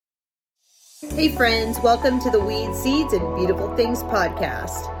Hey friends, welcome to the Weed Seeds and Beautiful Things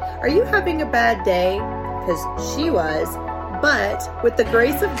podcast. Are you having a bad day? Because she was. But with the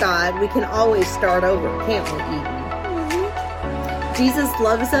grace of God, we can always start over, can't we, Eden? Mm-hmm. Jesus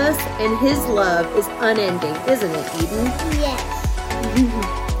loves us, and his love is unending, isn't it, Eden? Yes.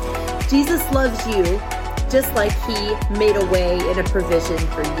 Jesus loves you just like he made a way and a provision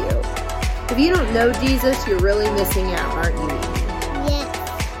for you. If you don't know Jesus, you're really missing out, aren't you, Eden?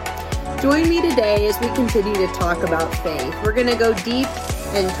 Join me today as we continue to talk about faith. We're going to go deep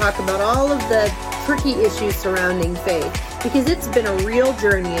and talk about all of the tricky issues surrounding faith because it's been a real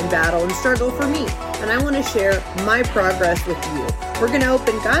journey and battle and struggle for me. And I want to share my progress with you. We're going to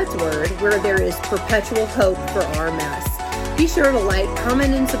open God's Word where there is perpetual hope for our mess. Be sure to like,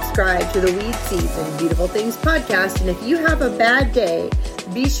 comment, and subscribe to the Weed Seeds and Beautiful Things podcast. And if you have a bad day,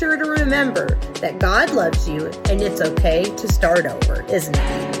 be sure to remember that God loves you and it's okay to start over, isn't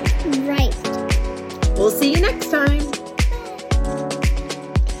it? Right. We'll see you next time.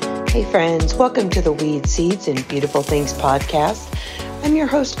 Hey friends, welcome to the Weed Seeds and Beautiful Things podcast. I'm your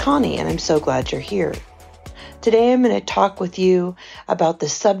host Connie and I'm so glad you're here. Today I'm going to talk with you about the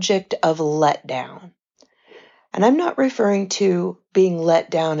subject of letdown. And I'm not referring to being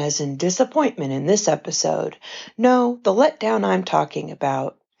let down as in disappointment in this episode. No, the letdown I'm talking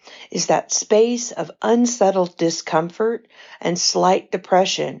about is that space of unsettled discomfort and slight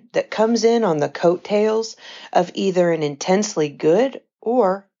depression that comes in on the coattails of either an intensely good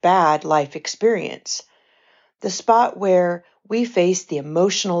or bad life experience. The spot where we face the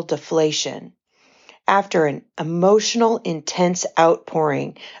emotional deflation after an emotional, intense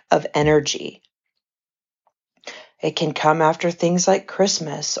outpouring of energy. It can come after things like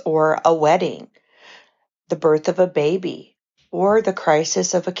Christmas or a wedding, the birth of a baby, or the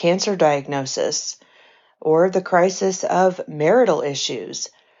crisis of a cancer diagnosis, or the crisis of marital issues.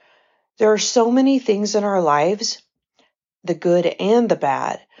 There are so many things in our lives, the good and the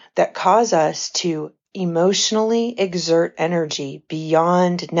bad, that cause us to emotionally exert energy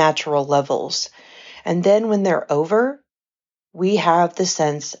beyond natural levels. And then when they're over, we have the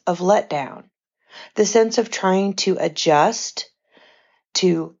sense of letdown, the sense of trying to adjust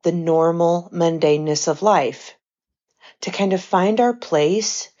to the normal mundaneness of life, to kind of find our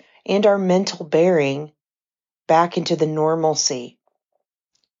place and our mental bearing back into the normalcy.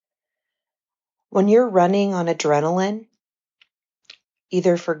 When you're running on adrenaline,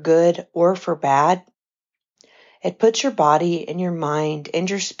 either for good or for bad, it puts your body and your mind and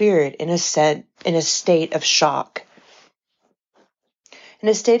your spirit in a state of shock. And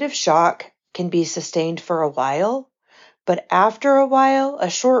a state of shock can be sustained for a while, but after a while, a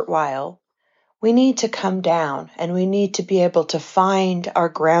short while, we need to come down and we need to be able to find our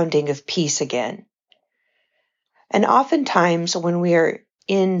grounding of peace again. And oftentimes when we are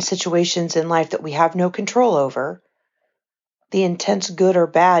in situations in life that we have no control over, the intense good or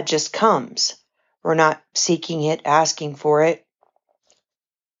bad just comes. We're not seeking it, asking for it.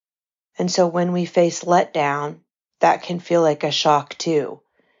 And so when we face letdown, that can feel like a shock too.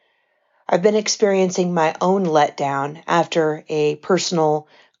 I've been experiencing my own letdown after a personal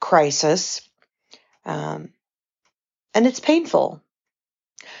crisis. And it's painful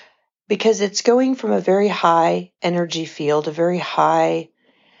because it's going from a very high energy field, a very high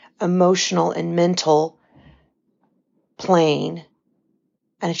emotional and mental plane.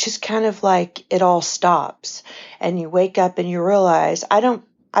 And it's just kind of like it all stops and you wake up and you realize, I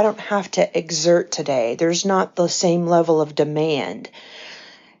don't have to exert today. There's not the same level of demand.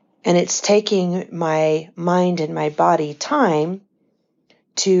 And it's taking my mind and my body time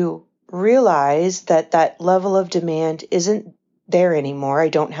to realize that that level of demand isn't there anymore. I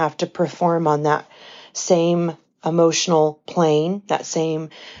don't have to perform on that same emotional plane, that same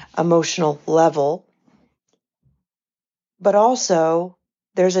emotional level. But also,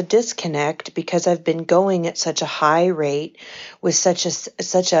 there's a disconnect because I've been going at such a high rate with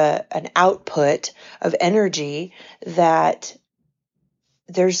such an output of energy that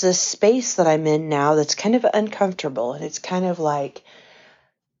there's this space that I'm in now that's kind of uncomfortable, and it's kind of like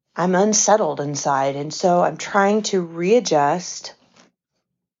I'm unsettled inside. And so I'm trying to readjust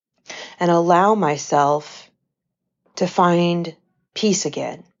and allow myself to find peace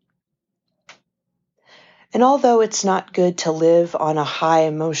again. And although it's not good to live on a high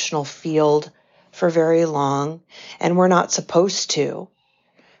emotional field for very long, and we're not supposed to,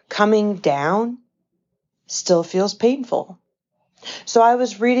 coming down still feels painful. So I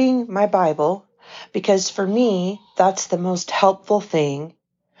was reading my Bible because for me, that's the most helpful thing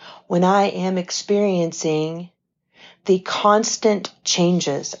when I am experiencing the constant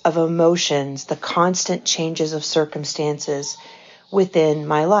changes of emotions, the constant changes of circumstances within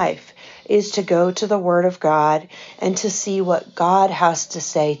my life. is to go to the Word of God and to see what God has to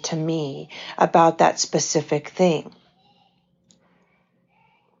say to me about that specific thing.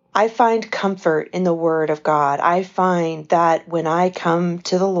 I find comfort in the Word of God. I find that when I come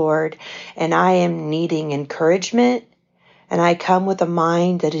to the Lord and I am needing encouragement, and I come with a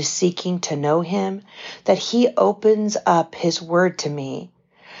mind that is seeking to know Him, that He opens up His Word to me.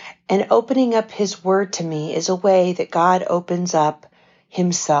 And opening up His Word to me is a way that God opens up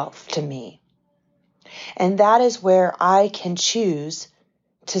Himself to me. And that is where I can choose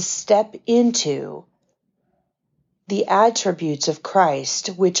to step into the attributes of Christ,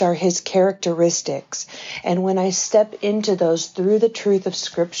 which are His characteristics. And when I step into those through the truth of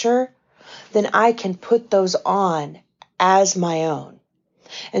Scripture, then I can put those on as my own.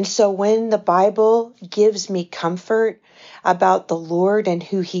 And so when the Bible gives me comfort about the Lord and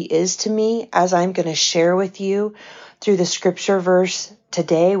who He is to me, as I'm going to share with you through the scripture verse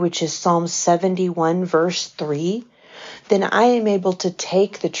today, which is Psalm 71, verse 3, then I am able to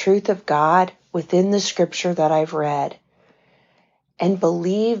take the truth of God within the scripture that I've read and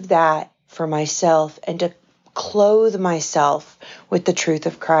believe that for myself and to clothe myself with the truth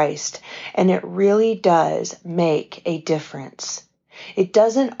of Christ. And it really does make a difference. It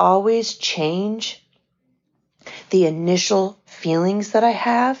doesn't always change the initial feelings that I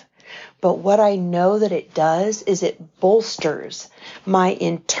have, but what I know that it does is it bolsters my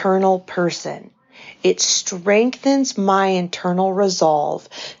internal person. It strengthens my internal resolve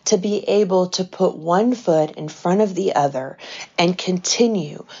to be able to put one foot in front of the other and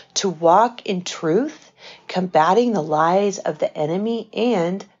continue to walk in truth, combating the lies of the enemy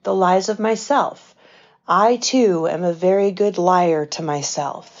and the lies of myself. I too am a very good liar to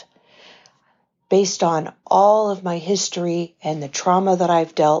myself, based on all of my history and the trauma that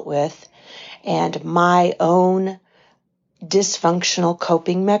I've dealt with and my own dysfunctional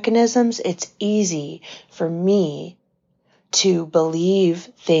coping mechanisms. It's easy for me to believe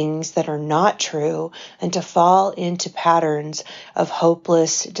things that are not true and to fall into patterns of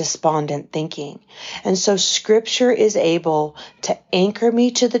hopeless, despondent thinking. And so Scripture is able to anchor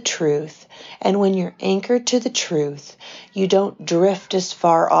me to the truth. And when you're anchored to the truth, you don't drift as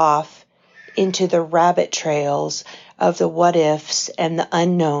far off into the rabbit trails of the what ifs and the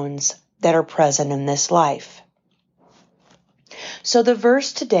unknowns that are present in this life. So the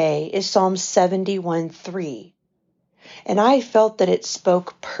verse today is Psalm 71:3. And I felt that it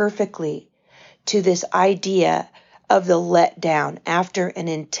spoke perfectly to this idea of the letdown after an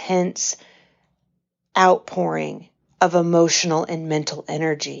intense outpouring of emotional and mental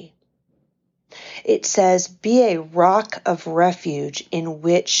energy. It says, "Be a rock of refuge in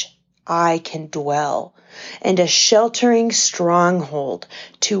which I can dwell, and a sheltering stronghold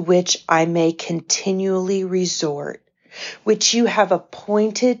to which I may continually resort, which you have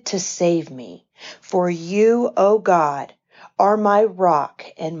appointed to save me. For you, O God, are my rock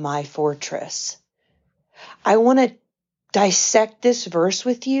and my fortress." I want to dissect this verse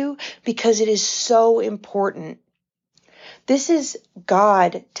with you because it is so important. This is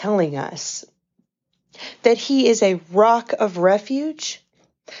God telling us that He is a rock of refuge,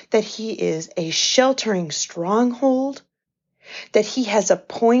 that He is a sheltering stronghold, that He has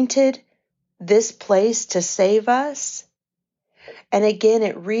appointed this place to save us. And again,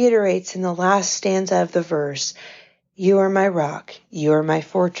 it reiterates in the last stanza of the verse, "You are my rock, you are my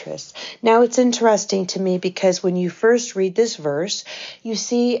fortress." Now, it's interesting to me because when you first read this verse, you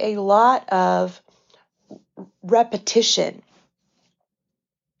see a lot of repetition.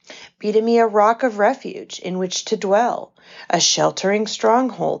 "Be to me a rock of refuge in which to dwell, a sheltering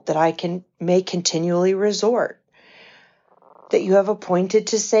stronghold that I may continually resort, that you have appointed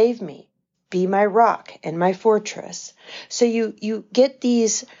to save me. Be my rock and my fortress." So you get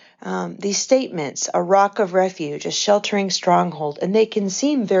these statements, a rock of refuge, a sheltering stronghold, and they can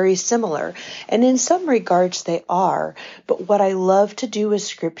seem very similar. And in some regards they are. But what I love to do with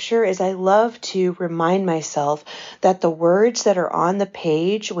Scripture is I love to remind myself that the words that are on the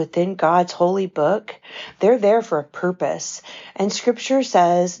page within God's holy book, they're there for a purpose. And Scripture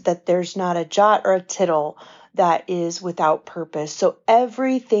says that there's not a jot or a tittle that is without purpose. So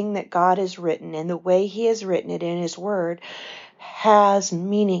everything that God has written and the way He has written it in His Word has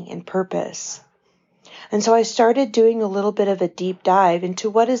meaning and purpose. And so I started doing a little bit of a deep dive into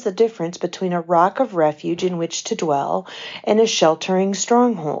what is the difference between a rock of refuge in which to dwell and a sheltering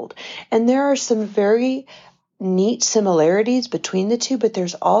stronghold. And there are some very neat similarities between the two, but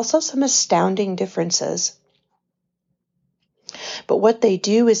there's also some astounding differences. But what they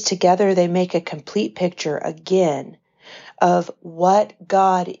do is together they make a complete picture again of what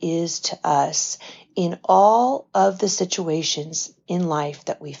God is to us in all of the situations in life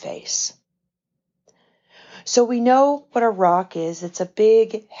that we face. So we know what a rock is. It's a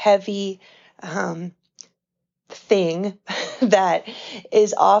big, heavy thing that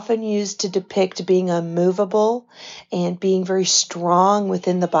is often used to depict being unmovable and being very strong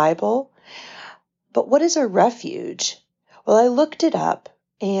within the Bible. But what is a refuge? Well, I looked it up,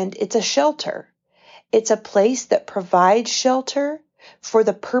 and it's a shelter. It's a place that provides shelter for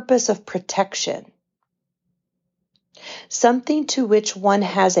the purpose of protection. Something to which one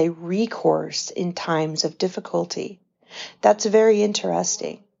has a recourse in times of difficulty. That's very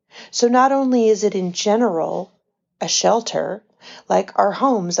interesting. So not only is it in general a shelter, like our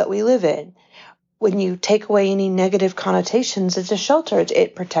homes that we live in, when you take away any negative connotations, it's a shelter.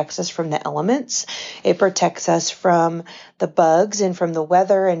 It protects us from the elements. It protects us from the bugs and from the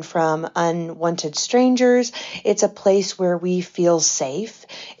weather and from unwanted strangers. It's a place where we feel safe.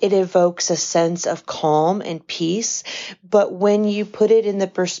 It evokes a sense of calm and peace. But when you put it in the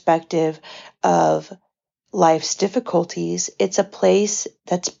perspective of life's difficulties, it's a place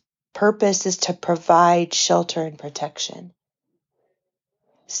that's purpose is to provide shelter and protection.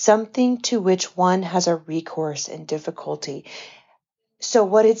 Something to which one has a recourse in difficulty. So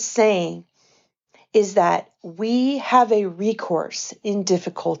what it's saying is that we have a recourse in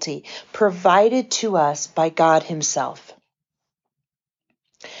difficulty provided to us by God Himself.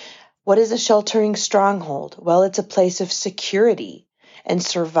 What is a sheltering stronghold? Well, it's a place of security and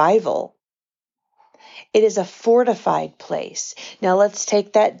survival. It is a fortified place. Now let's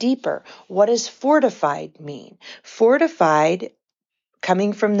take that deeper. What does fortified mean? Fortified,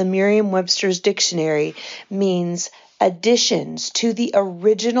 coming from the Merriam-Webster's dictionary, means additions to the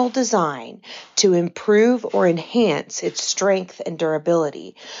original design to improve or enhance its strength and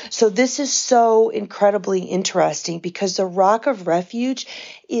durability. So this is so incredibly interesting because the rock of refuge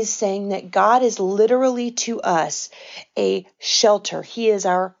is saying that God is literally to us a shelter. He is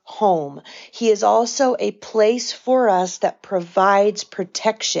our home. He is also a place for us that provides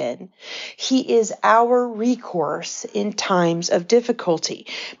protection. He is our recourse in times of difficulty.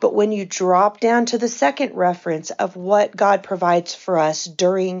 But when you drop down to the second reference of what God provides for us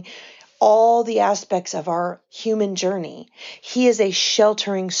during all the aspects of our human journey, He is a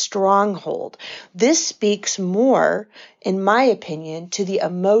sheltering stronghold. This speaks more, in my opinion, to the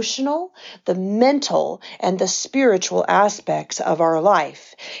emotional, the mental, and the spiritual aspects of our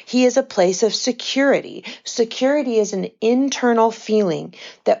life. He is a place of security. Security is an internal feeling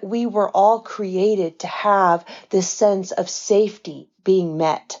that we were all created to have this sense of safety being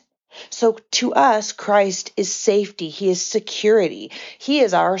met. So to us, Christ is safety. He is security. He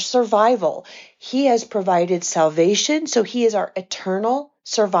is our survival. He has provided salvation, so He is our eternal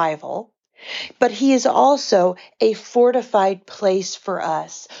survival. But He is also a fortified place for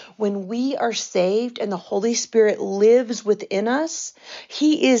us. When we are saved and the Holy Spirit lives within us,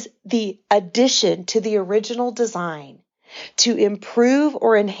 He is the addition to the original design to improve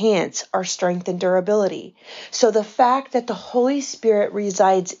or enhance our strength and durability. So the fact that the Holy Spirit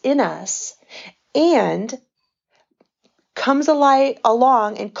resides in us and comes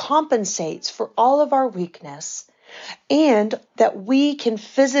along and compensates for all of our weakness, and that we can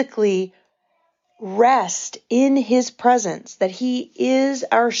physically rest in His presence, that He is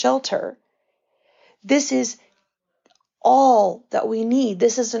our shelter. This is all that we need.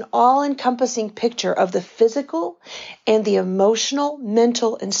 This is an all-encompassing picture of the physical and the emotional,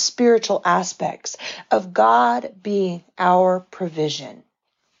 mental, and spiritual aspects of God being our provision.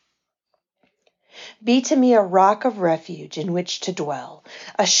 Be to me a rock of refuge in which to dwell,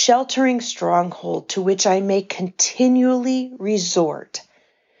 a sheltering stronghold to which I may continually resort,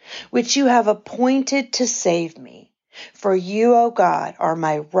 which you have appointed to save me. For you, O God, are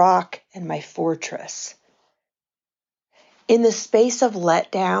my rock and my fortress. In the space of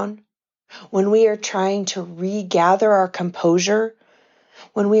letdown, when we are trying to regather our composure,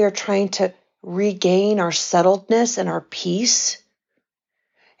 when we are trying to regain our settledness and our peace,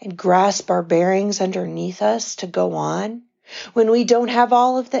 and grasp our bearings underneath us to go on, when we don't have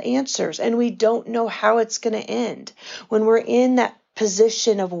all of the answers and we don't know how it's going to end, when we're in that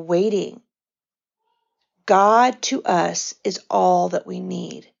position of waiting, God to us is all that we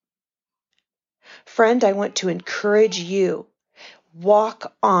need. Friend, I want to encourage you,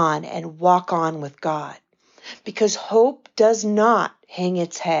 walk on and walk on with God, because hope does not hang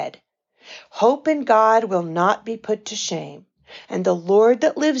its head. Hope in God will not be put to shame, and the Lord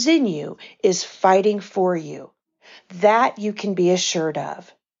that lives in you is fighting for you. That you can be assured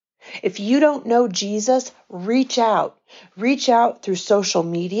of. If you don't know Jesus, reach out. Reach out through social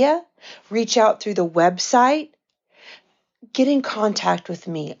media. Reach out through the website. get in contact with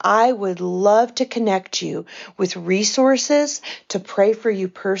me. I would love to connect you with resources to pray for you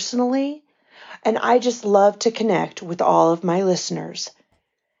personally. And I just love to connect with all of my listeners.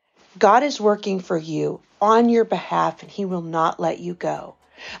 God is working for you on your behalf, and He will not let you go.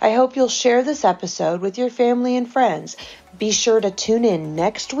 I hope you'll share this episode with your family and friends. Be sure to tune in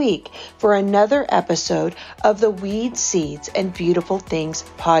next week for another episode of the Weed, Seeds, and Beautiful Things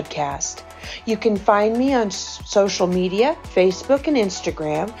podcast. You can find me on social media, Facebook and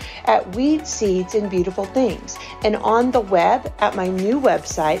Instagram at Weed, Seeds, and Beautiful Things, and on the web at my new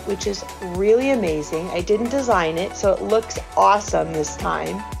website, which is really amazing. I didn't design it, so it looks awesome this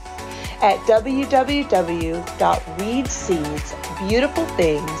time, at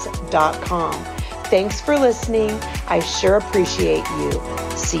www.weedseedsbeautifulthings.com. Thanks for listening. I sure appreciate you.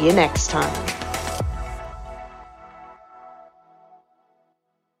 See you next time.